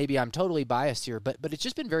glasses, maybe I'm totally biased here, but it's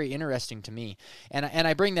just been very interesting to me. And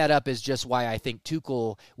I bring that up as just why I think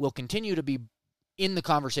Tuchel will continue to be in the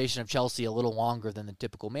conversation of Chelsea a little longer than the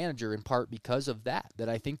typical manager, in part because of that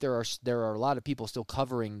I think there are a lot of people still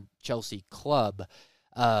covering Chelsea club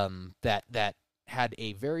that had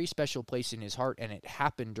a very special place in his heart, and it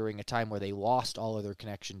happened during a time where they lost all of their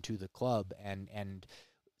connection to the club and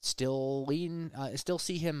still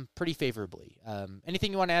see him pretty favorably.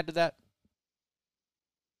 Anything you want to add to that?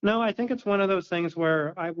 No, I think it's one of those things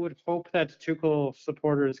where I would hope that Tuchel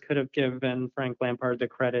supporters could have given Frank Lampard the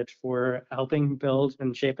credit for helping build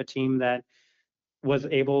and shape a team that was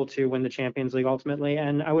able to win the Champions League ultimately.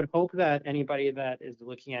 And I would hope that anybody that is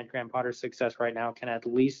looking at Graham Potter's success right now can at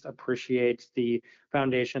least appreciate the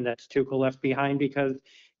foundation that Tuchel left behind, because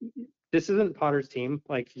this isn't Potter's team.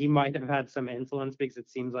 Like, he might have had some influence because it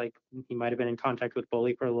seems like he might have been in contact with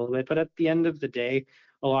Boehly for a little bit. But at the end of the day,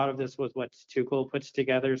 a lot of this was what Tuchel puts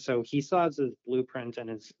together. So he saw his blueprint and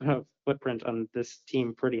his footprint on this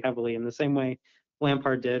team pretty heavily in the same way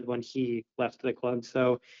Lampard did when he left the club.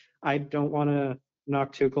 So I don't want to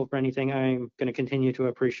knock Tuchel for anything. I'm going to continue to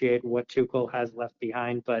appreciate what Tuchel has left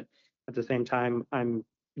behind. But at the same time, I'm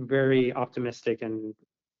very optimistic and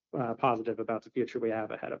positive about the future we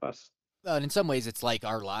have ahead of us. And in some ways, it's like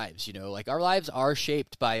our lives, like our lives are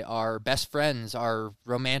shaped by our best friends, our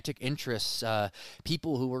romantic interests,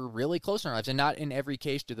 people who were really close in our lives. And not in every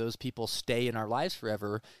case do those people stay in our lives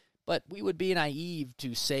forever. But we would be naive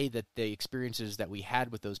to say that the experiences that we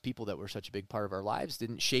had with those people that were such a big part of our lives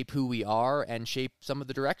didn't shape who we are and shape some of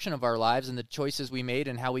the direction of our lives and the choices we made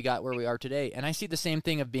and how we got where we are today. And I see the same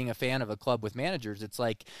thing of being a fan of a club with managers. It's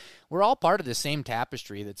like we're all part of the same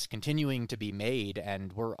tapestry that's continuing to be made,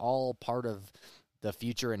 and we're all part of the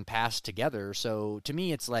future and past together. So to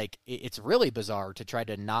me, it's like it's really bizarre to try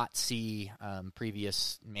to not see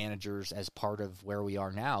previous managers as part of where we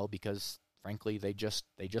are now, because frankly, they just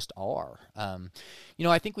are.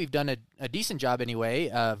 I think we've done a decent job anyway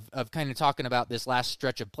of kind of talking about this last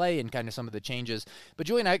stretch of play and kind of some of the changes. But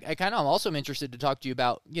Julian, I kind of am also interested to talk to you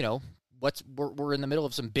about, we're in the middle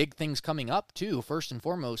of some big things coming up too. First and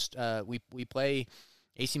foremost, we play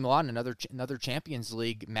AC Milan, another Champions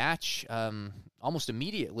League match almost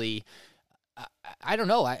immediately. I don't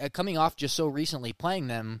know. Coming off just so recently playing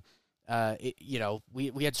them,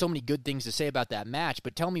 we had so many good things to say about that match.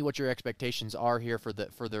 But tell me what your expectations are here for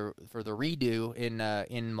the redo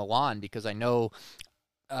in Milan, because I know,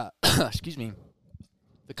 excuse me,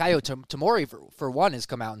 Fikayo Tomori for one has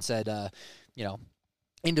come out and said,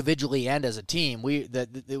 individually and as a team,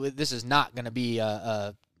 this is not going to be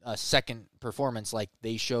a second performance like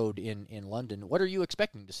they showed in London. What are you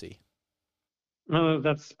expecting to see? Oh,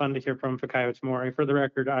 that's fun to hear from Fikayo Tomori. For the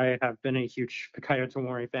record, I have been a huge Fikayo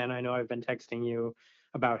Tomori fan. I know I've been texting you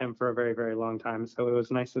about him for a very, very long time. So it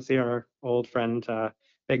was nice to see our old friend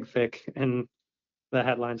Big Fick in the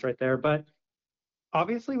headlines right there. But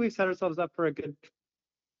obviously, we've set ourselves up for a good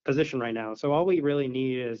position right now. So all we really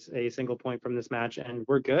need is a single point from this match, and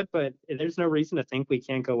we're good. But there's no reason to think we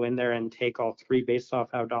can't go in there and take all three based off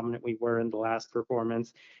how dominant we were in the last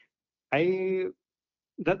performance. I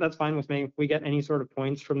that's fine with me. If we get any sort of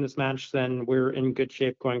points from this match, then we're in good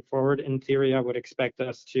shape going forward. In theory, I would expect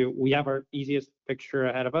us to. We have our easiest fixture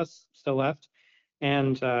ahead of us still left,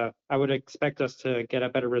 and I would expect us to get a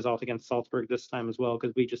better result against Salzburg this time as well,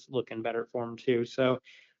 because we just look in better form too. So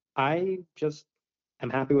I just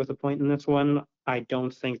am happy with a point in this one. I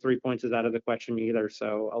don't think 3 points is out of the question either.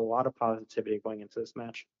 So a lot of positivity going into this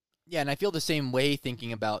match. Yeah, and I feel the same way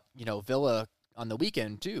thinking about, Villa on the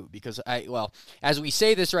weekend too, because as we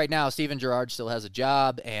say this right now, Steven Gerrard still has a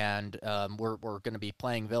job, and we're going to be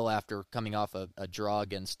playing Villa after coming off a draw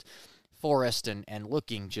against Forest and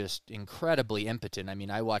looking just incredibly impotent. I mean,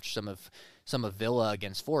 I watched some of Villa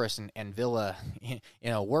against Forest, and Villa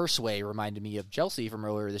in a worse way reminded me of Chelsea from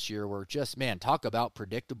earlier this year, where just, man, talk about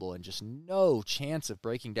predictable and just no chance of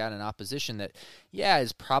breaking down an opposition that,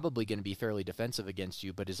 is probably going to be fairly defensive against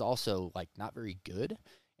you, but is also like not very good.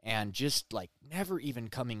 And just like never even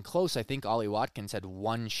coming close. I think Ollie Watkins had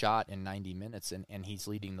one shot in 90 minutes, and he's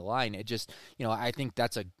leading the line. It just, I think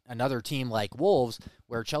that's another team like Wolves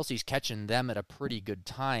where Chelsea's catching them at a pretty good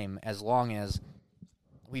time, as long as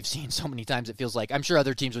we've seen so many times. It feels like, I'm sure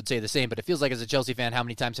other teams would say the same, but it feels like as a Chelsea fan, how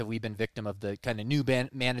many times have we been victim of the kind of new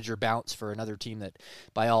manager bounce for another team that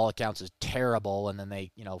by all accounts is terrible, and then they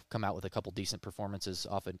come out with a couple decent performances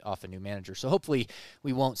off a new manager. So hopefully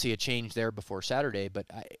we won't see a change there before Saturday. But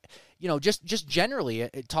just generally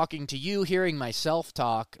talking to you, hearing myself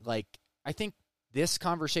talk, like, I think this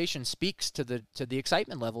conversation speaks to the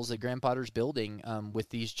excitement levels that Graham Potter's building with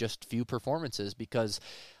these just few performances, because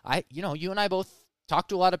you and I both talked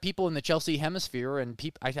to a lot of people in the Chelsea hemisphere, and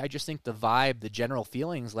I just think the vibe, the general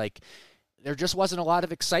feelings, like there just wasn't a lot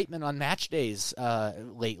of excitement on match days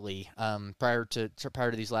lately prior to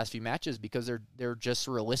these last few matches, because they're just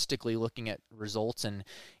realistically looking at results and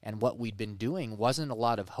what we'd been doing wasn't a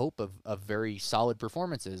lot of hope of very solid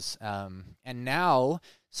performances. And now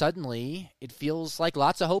suddenly it feels like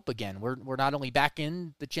lots of hope again. We're not only back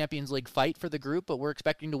in the Champions League fight for the group, but we're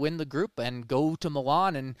expecting to win the group and go to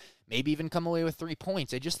Milan and maybe even come away with 3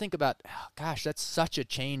 points. I just think about, gosh, that's such a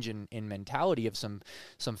change in mentality of some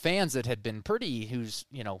fans that had been pretty, whose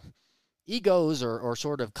egos or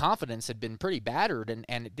sort of confidence had been pretty battered,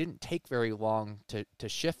 and it didn't take very long to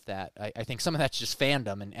shift that. I think some of that's just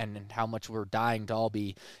fandom and how much we're dying to all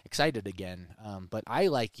be excited again. But I,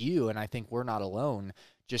 like you, and I think we're not alone,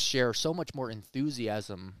 just share so much more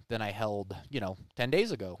enthusiasm than I held, 10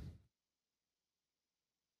 days ago.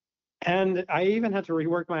 And I even had to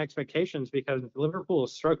rework my expectations because Liverpool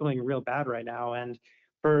is struggling real bad right now. And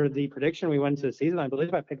for the prediction we went to the season, I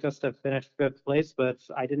believe I picked us to finish fifth place, but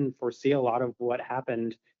I didn't foresee a lot of what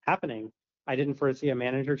happening. I didn't foresee a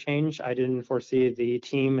manager change. I didn't foresee the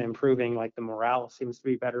team improving. Like, the morale seems to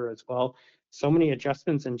be better as well. So many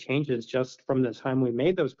adjustments and changes just from the time we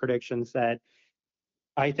made those predictions that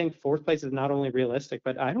I think fourth place is not only realistic,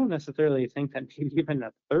 but I don't necessarily think that maybe even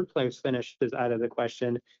a third place finish is out of the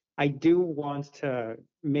question. I do want to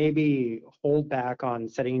maybe hold back on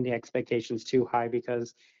setting the expectations too high,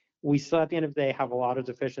 because we still at the end of the day have a lot of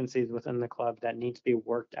deficiencies within the club that need to be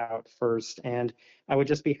worked out first. And I would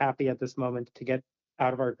just be happy at this moment to get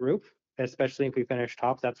out of our group, especially if we finish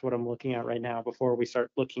top. That's what I'm looking at right now before we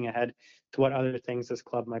start looking ahead to what other things this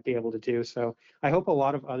club might be able to do. So I hope a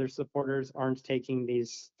lot of other supporters aren't taking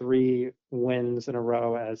these 3 wins in a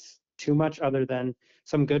row as too much other than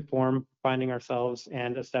some good form, finding ourselves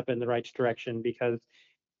and a step in the right direction, because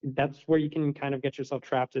that's where you can kind of get yourself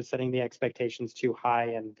trapped, is setting the expectations too high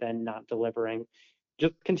and then not delivering.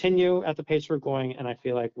 Just continue at the pace we're going, and I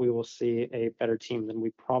feel like we will see a better team than we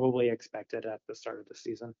probably expected at the start of the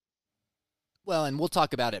season. Well, and we'll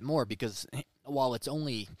talk about it more because while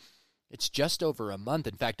it's just over a month,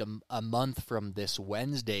 in fact, a month from this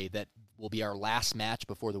Wednesday that will be our last match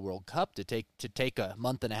before the World Cup to take a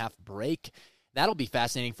month and a half break. That'll be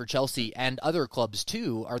fascinating for Chelsea and other clubs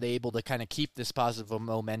too. Are they able to kind of keep this positive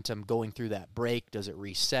momentum going through that break? Does it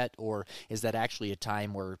reset, or is that actually a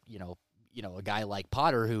time where, a guy like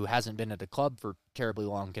Potter, who hasn't been at a club for terribly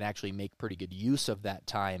long, can actually make pretty good use of that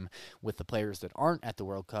time with the players that aren't at the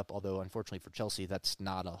World Cup, although unfortunately for Chelsea, that's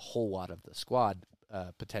not a whole lot of the squad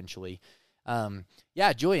potentially.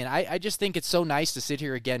 Julian, I just think it's so nice to sit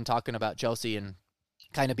here again talking about Chelsea and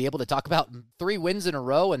kind of be able to talk about 3 wins in a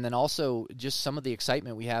row, and then also just some of the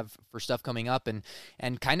excitement we have for stuff coming up, and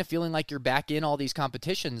kind of feeling like you're back in all these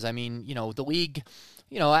competitions. I mean, the league,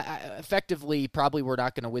 effectively probably we're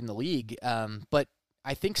not going to win the league, but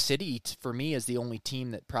I think City, for me, is the only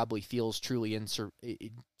team that probably feels truly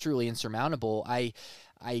insurmountable.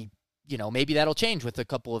 Maybe that'll change with a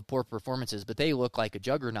couple of poor performances, but they look like a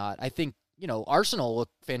juggernaut. I think, Arsenal look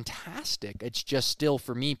fantastic. It's just still,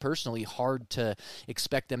 for me personally, hard to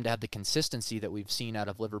expect them to have the consistency that we've seen out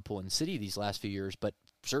of Liverpool and City these last few years. But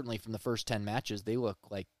certainly from the first 10 matches, they look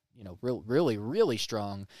like, really, really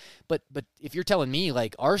strong. But if you're telling me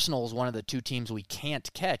like Arsenal is one of the 2 teams we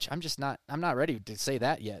can't catch, I'm not ready to say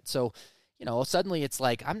that yet. So, suddenly it's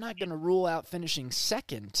like, I'm not going to rule out finishing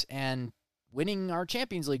second and winning our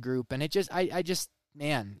Champions League group. And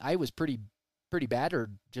I was pretty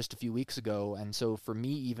battered just a few weeks ago, and so for me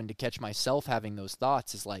even to catch myself having those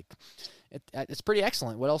thoughts is like, it's pretty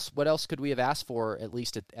excellent. What else could we have asked for, at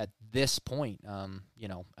least at this point?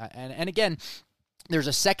 And again, there's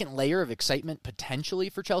a second layer of excitement potentially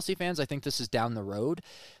for Chelsea fans. I think this is down the road,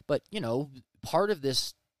 but part of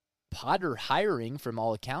this Potter hiring, from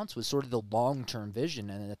all accounts, was sort of the long-term vision,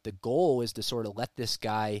 and that the goal is to sort of let this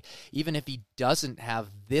guy, even if he doesn't have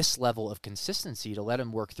this level of consistency, to let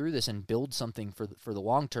him work through this and build something for the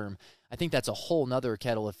long term. I think that's a whole nother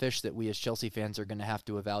kettle of fish that we as Chelsea fans are going to have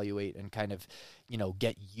to evaluate and kind of,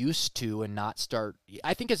 get used to, and not start.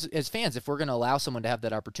 I think as fans, if we're going to allow someone to have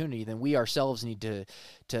that opportunity, then we ourselves need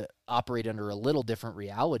to operate under a little different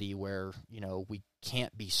reality where, we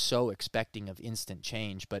can't be so expecting of instant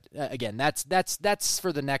change. But again, that's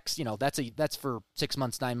for the next, that's for 6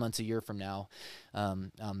 months, 9 months, a year from now,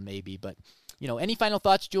 maybe. But any final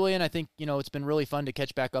thoughts, Julian? I think, it's been really fun to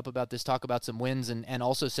catch back up about this, talk about some wins, and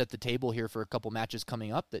also set the table here for a couple matches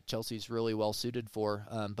coming up that Chelsea's really well suited for.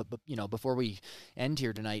 But before we end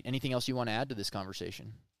here tonight, anything else you want to add to this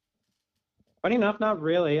conversation? Funny enough, not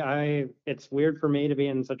really. It's weird for me to be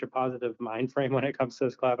in such a positive mind frame when it comes to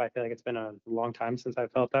this club. I feel like it's been a long time since I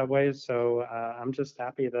felt that way. So I'm just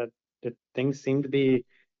happy that things seem to be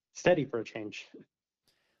steady for a change.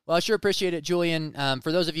 Well, I sure appreciate it, Julian.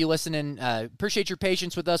 For those of you listening, appreciate your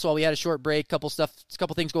patience with us while we had a short break. Couple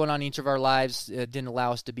things going on in each of our lives didn't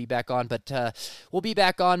allow us to be back on, but we'll be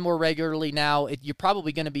back on more regularly now. You're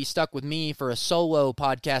probably going to be stuck with me for a solo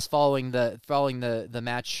podcast following the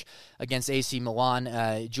match against AC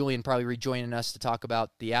Milan. Julian probably rejoining us to talk about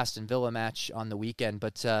the Aston Villa match on the weekend.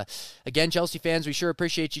 But again, Chelsea fans, we sure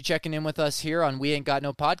appreciate you checking in with us here on We Ain't Got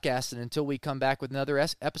No Podcast. And until we come back with another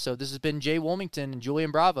episode, this has been Jay Wilmington and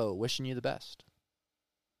Julian Bravo wishing you the best.